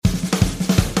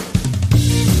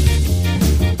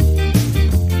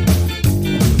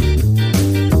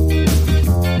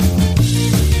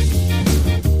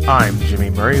I'm Jimmy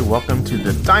Murray. Welcome to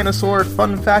the Dinosaur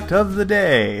Fun Fact of the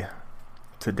Day.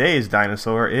 Today's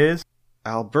dinosaur is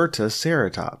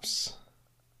Albertaceratops.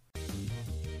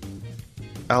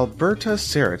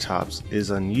 Albertaceratops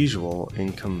is unusual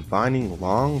in combining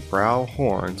long brow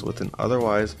horns with an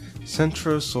otherwise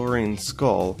centrosaurine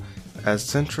skull, as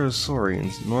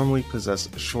centrosaurines normally possess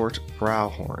short brow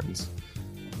horns.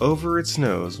 Over its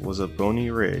nose was a bony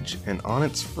ridge, and on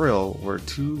its frill were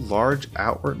two large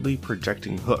outwardly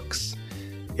projecting hooks.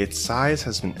 Its size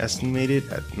has been estimated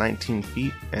at 19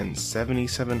 feet and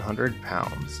 7,700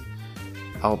 pounds.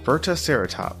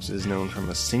 Albertaceratops is known from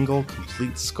a single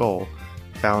complete skull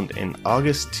found in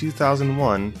August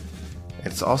 2001.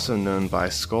 It's also known by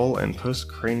skull and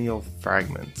postcranial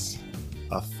fragments.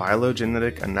 A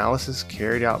phylogenetic analysis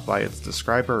carried out by its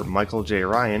describer Michael J.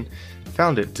 Ryan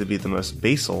found it to be the most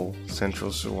basal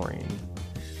centrosaurine.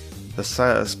 The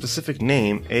specific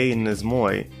name, A.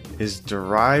 nesmoi, is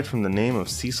derived from the name of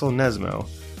Cecil Nesmo,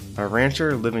 a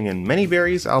rancher living in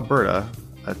Manyberries, Alberta,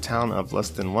 a town of less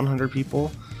than 100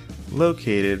 people,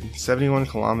 located 71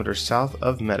 kilometers south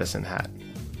of Medicine Hat.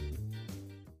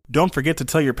 Don't forget to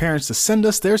tell your parents to send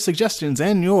us their suggestions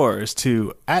and yours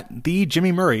to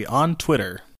 @TheJimmyMurray on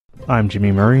Twitter. I'm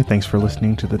Jimmy Murray. Thanks for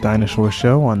listening to The Dinosaur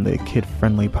Show on the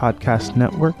Kid-Friendly Podcast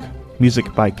Network.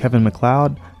 Music by Kevin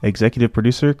MacLeod. Executive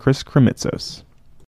producer Chris Kremitzos.